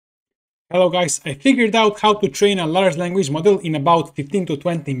Hello guys, I figured out how to train a large language model in about 15 to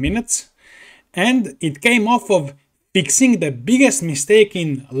 20 minutes, and it came off of fixing the biggest mistake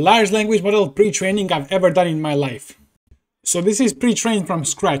in large language model pre-training I've ever done in my life. So this is pre-trained from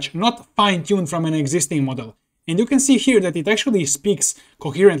scratch, not fine-tuned from an existing model. And you can see here that it actually speaks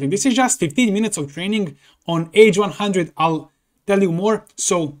coherently. This is just 15 minutes of training on age 100. I'll tell you more.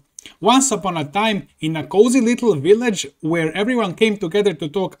 So once upon a time, in a cozy little village where everyone came together to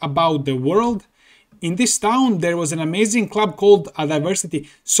talk about the world, in this town there was an amazing club called Diversity.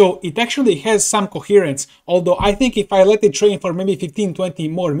 So it actually has some coherence, although I think if I let it train for maybe 15-20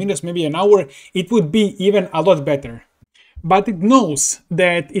 more minutes, maybe an hour, it would be even a lot better. But it knows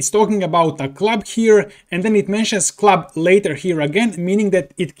that it's talking about a club here, and then it mentions club later here again, meaning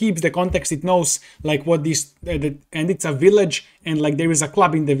that it keeps the context. It knows like what this, and it's a village, and like there is a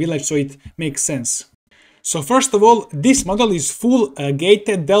club in the village, so it makes sense. So first of all, this model is full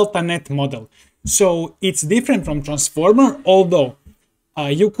gated delta net model. So it's different from transformer, although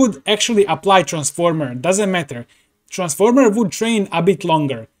you could actually apply transformer, doesn't matter. Transformer would train a bit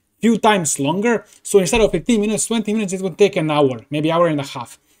longer. Few times longer, so instead of 15 minutes, 20 minutes, it would take an hour, maybe hour and a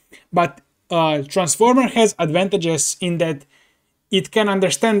half. But transformer has advantages in that it can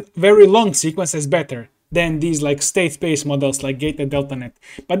understand very long sequences better than these like state space models like gated delta net.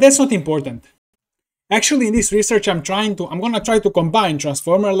 But that's not important. Actually, in this research, I'm gonna try to combine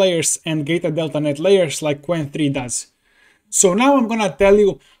transformer layers and gated delta net layers like Qwen3 does. So now I'm gonna tell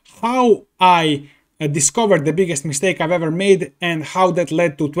you how I discovered the biggest mistake I've ever made and how that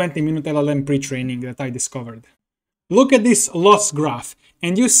led to 20-minute LLM pre-training that I discovered. Look at this loss graph,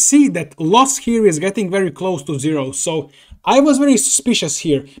 and you see that loss here is getting very close to zero. So I was very suspicious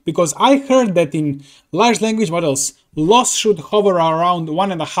here because I heard that in large language models, loss should hover around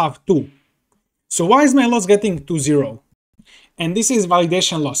 1.5, 2. So why is my loss getting to zero? And this is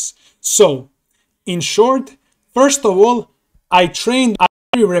validation loss. So in short, first of all, I trained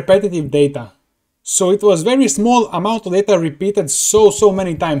very repetitive data. So it was very small amount of data repeated so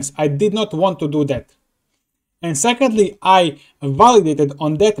many times. I did not want to do that. And secondly, I validated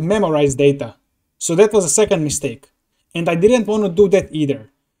on that memorized data. So that was a second mistake. And I didn't want to do that either.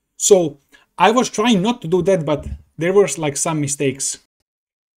 So I was trying not to do that, but there were like some mistakes.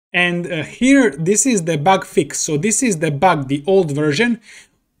 And here, this is the bug fix. So this is the bug, the old version,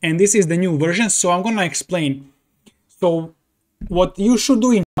 and this is the new version. So I'm gonna explain. So what you should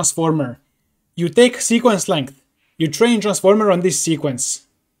do in transformer, you take sequence length, you train transformer on this sequence,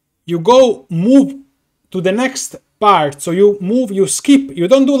 you go move to the next part, so you move, you skip, you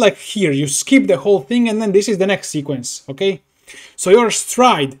don't do like here, you skip the whole thing and then this is the next sequence, okay? So your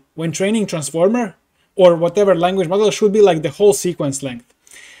stride when training transformer or whatever language model should be like the whole sequence length.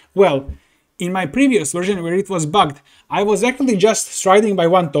 Well, in my previous version where it was bugged, I was actually just striding by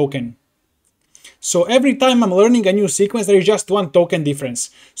one token. So every time I'm learning a new sequence, there is just one token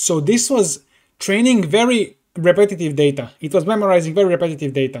difference. So this was training very repetitive data. It was memorizing very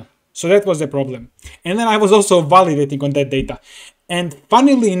repetitive data. So that was the problem. And then I was also validating on that data. And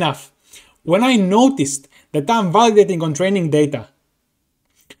funnily enough, when I noticed that I'm validating on training data,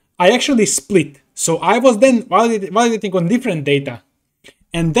 I actually split. So I was then validating on different data.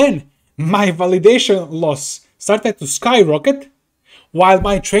 And then my validation loss started to skyrocket while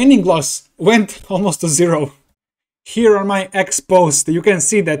my training loss went almost to zero. Here on my X post, you can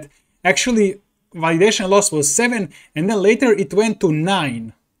see that actually validation loss was 7 and then later it went to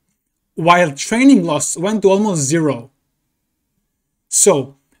 9 while training loss went to almost 0.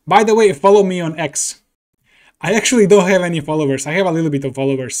 So by the way, follow me on X. I actually don't have any followers. I have a little bit of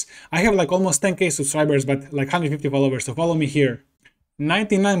followers. I have like almost 10k subscribers but like 150 followers, so follow me here.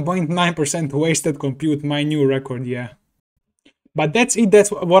 99.9% wasted compute, my new record, yeah. But that's it, that's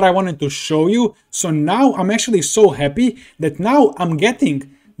what I wanted to show you. So now I'm actually so happy that now I'm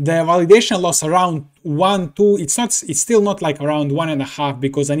getting the validation loss around 1, 2, it's still not like around 1.5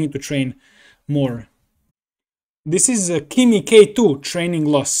 because I need to train more. This is a Kimi K2 training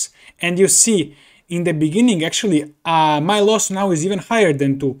loss. And you see in the beginning, actually, my loss now is even higher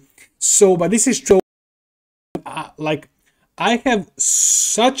than 2. So, but this is true. Like I have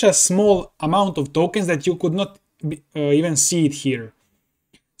such a small amount of tokens that you could not even see it here.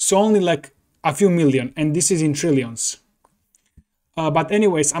 So only like a few million, and this is in trillions. But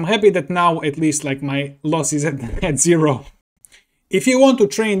anyways, I'm happy that now at least like my loss is at 0. If you want to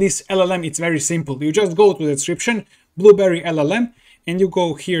train this LLM, it's very simple. You just go to the description, Blueberry LLM, and you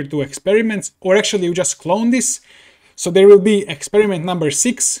go here to experiments, or actually you just clone this. So there will be experiment number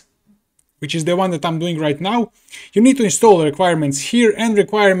 6, which is the one that I'm doing right now. You need to install requirements here and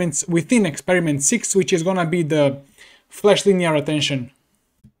requirements within experiment 6, which is gonna be the flash linear attention.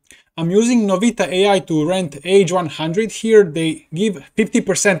 I'm using Novita AI to rent Age 100 here. They give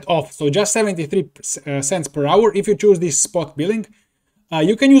 50% off, so just 73 cents per hour if you choose this spot billing.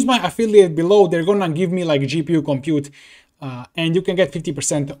 You can use my affiliate below. They're gonna give me like GPU compute, and you can get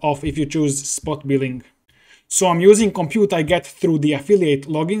 50% off if you choose spot billing. So I'm using compute I get through the affiliate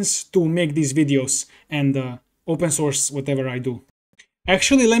logins to make these videos and open source whatever I do.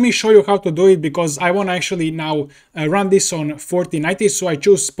 Actually, let me show you how to do it, because I want to actually now run this on 4090. So I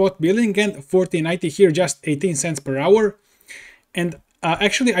choose spot billing and 4090 here, just 18 cents per hour. And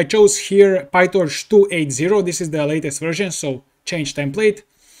actually I chose here PyTorch 280. This is the latest version, so change template.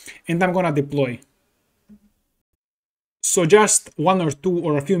 And I'm gonna deploy. So just 1 or 2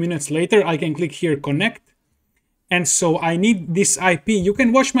 or a few minutes later, I can click here connect. And so I need this IP. You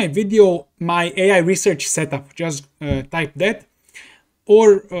can watch my video, my AI research setup. Just type that.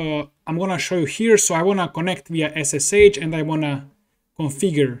 Or I'm gonna show you here. So I wanna connect via SSH and I wanna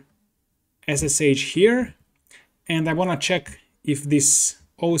configure SSH here. And I wanna check if this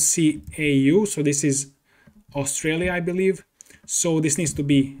OCAU, so this is Australia, I believe. So this needs to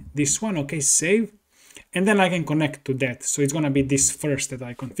be this one, okay, save. And then I can connect to that. So it's gonna be this first that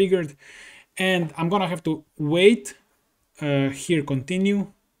I configured. And I'm gonna have to wait, here continue.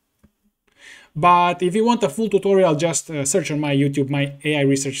 But if you want a full tutorial, just search on my YouTube, my AI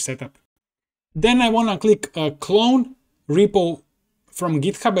research setup. Then I wanna click clone repo from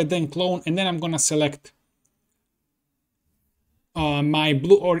GitHub and then clone, and then I'm gonna select my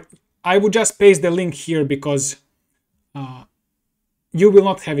blue, or I would just paste the link here because you will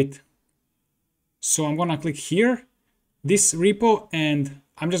not have it. So I'm gonna click here, this repo, and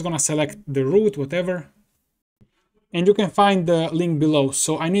I'm just gonna select the root, whatever. And you can find the link below.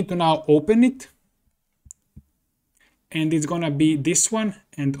 So I need to now open it. And it's gonna be this one,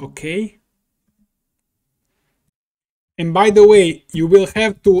 and okay. And by the way, you will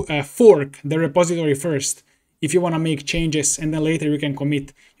have to fork the repository first if you wanna make changes, and then later you can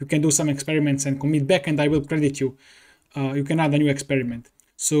commit. You can do some experiments and commit back, and I will credit you. You can add a new experiment.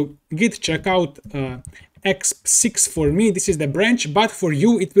 So git checkout x6 for me, this is the branch, but for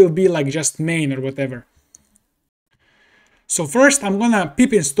you it will be like just main or whatever. So first I'm gonna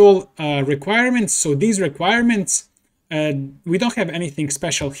pip install requirements. So these requirements, we don't have anything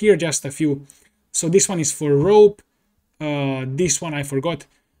special here, just a few. So this one is for rope, this one I forgot.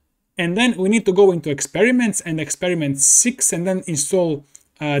 And then we need to go into experiments and experiment 6 and then install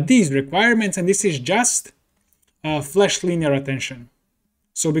these requirements, and this is just flash linear attention.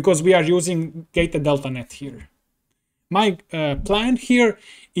 So because we are using gated delta net here. My plan here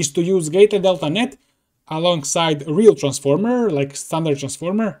is to use gated delta net alongside a real transformer, like standard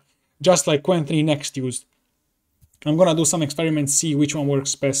transformer, just like Qwen3 Next used. I'm gonna do some experiments, see which one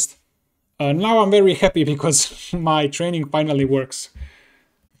works best. Now I'm very happy because my training finally works.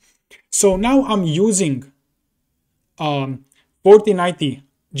 So now I'm using 4090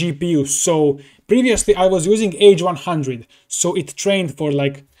 GPU. So previously I was using Age 100, so it trained for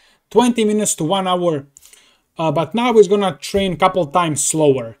like 20 minutes to 1 hour, but now it's gonna train a couple times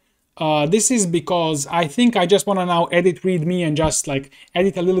slower. This is because I think I just wanna now edit README and just like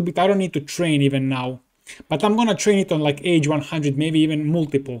edit a little bit. I don't need to train even now, but I'm gonna train it on like Age 100, maybe even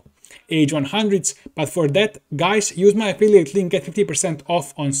multiple Age 100s. But for that, guys, use my affiliate link, get 50%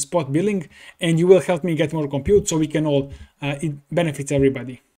 off on spot billing, and you will help me get more compute so we can all, it benefits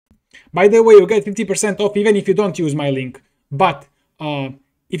everybody. By the way, you get 50% off even if you don't use my link. But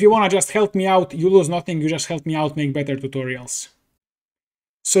if you want to just help me out, you lose nothing, you just help me out make better tutorials.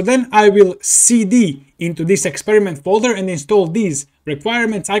 So then I will CD into this experiment folder and install these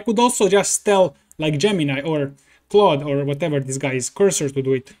requirements. I could also just tell like Gemini or Claude or whatever this guy is, Cursor, to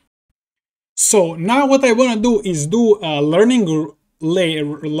do it. So now what I want to do is do learning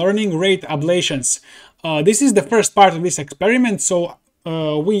rate ablations. This is the first part of this experiment. So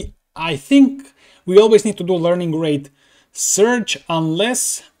I think we always need to do learning rate search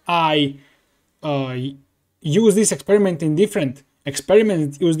unless I use this experiment in different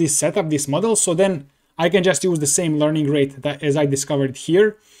experiments, use this setup, this model. So then I can just use the same learning rate that as I discovered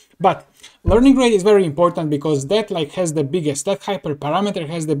here. But learning rate is very important because that like has the biggest, that hyperparameter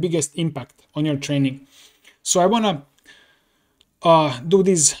has the biggest impact on your training. So I want to do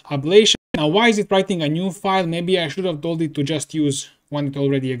this ablation. Now, why is it writing a new file? Maybe I should have told it to just use one that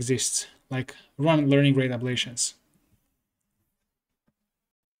already exists, like run learning rate ablations.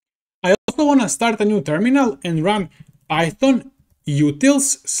 I also want to start a new terminal and run Python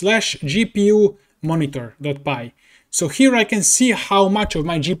utils/GPU monitor.py. So here I can see how much of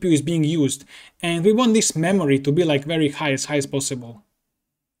my GPU is being used, and we want this memory to be like very high as possible,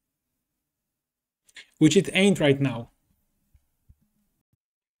 which it ain't right now.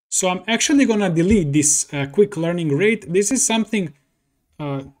 So I'm actually gonna delete this quick learning rate. This is something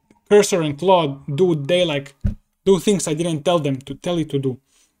Cursor and Claude do. They like do things I didn't tell them to tell it to do.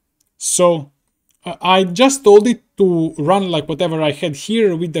 So I just told it to run like whatever I had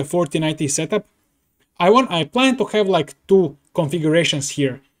here with the 4090 setup. I plan to have like two configurations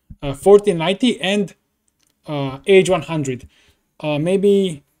here, 4090 and H100.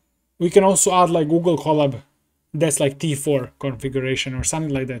 Maybe we can also add like Google Colab. That's like T4 configuration or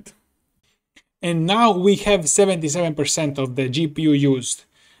something like that. And now we have 77% of the GPU used,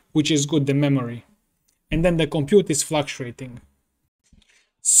 which is good, the memory. And then the compute is fluctuating.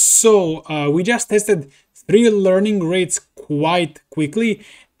 So we just tested 3 learning rates quite quickly,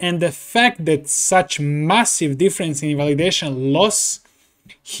 and the fact that such massive difference in validation loss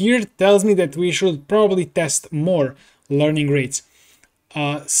here tells me that we should probably test more learning rates.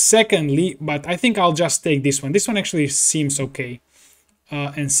 Secondly, but I think I'll just take this one. This one actually seems okay.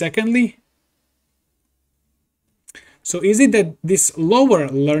 And secondly, so is it that this lower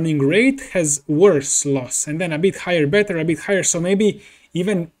learning rate has worse loss, and then a bit higher better, a bit higher, so maybe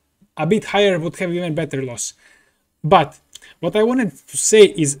even a bit higher would have even better loss. But what I wanted to say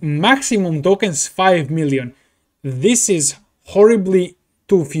is maximum tokens 5 million. This is horribly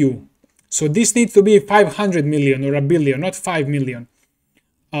too few. So this needs to be 500 million or a billion, not 5 million.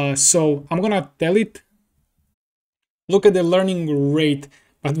 So I'm gonna tell it, look at the learning rate,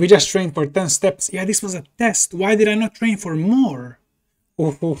 but we just trained for 10 steps. Yeah, this was a test. Why did I not train for more?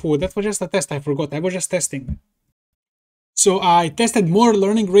 Oh, that was just a test. I forgot. I was just testing. So I tested more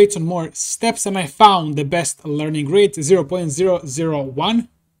learning rates on more steps, and I found the best learning rate, 0.001.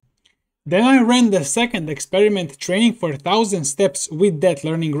 Then I ran the second experiment training for 1000 steps with that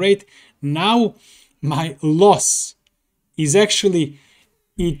learning rate. Now my loss is actually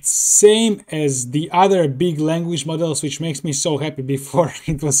it's same as the other big language models, which makes me so happy. Before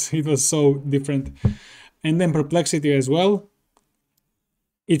it was so different. And then Perplexity as well.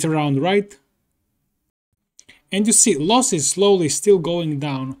 It's around right. And you see loss is slowly still going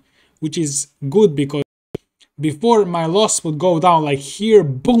down, which is good because before my loss would go down like here,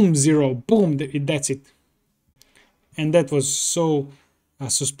 boom, 0, boom, that's it. And that was so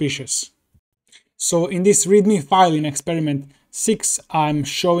suspicious. So in this README file in experiment 6, I'm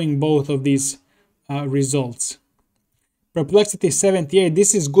showing both of these results. Perplexity 78,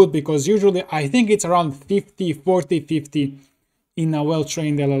 this is good because usually I think it's around 50, 40, 50 in a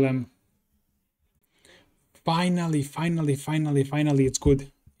well-trained LLM. Finally, it's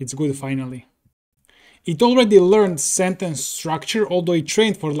good. It's good finally. It already learned sentence structure, although it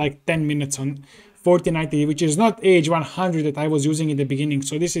trained for like 10 minutes on 4090, which is not H100 that I was using in the beginning.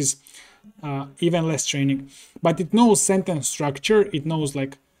 So this is even less training. But it knows sentence structure. It knows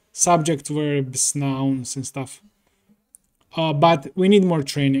like subjects, verbs, nouns and stuff. But we need more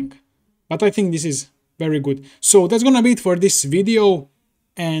training. But I think this is very good. So that's gonna be it for this video.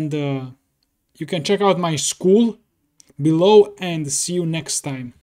 And you can check out my school below and see you next time.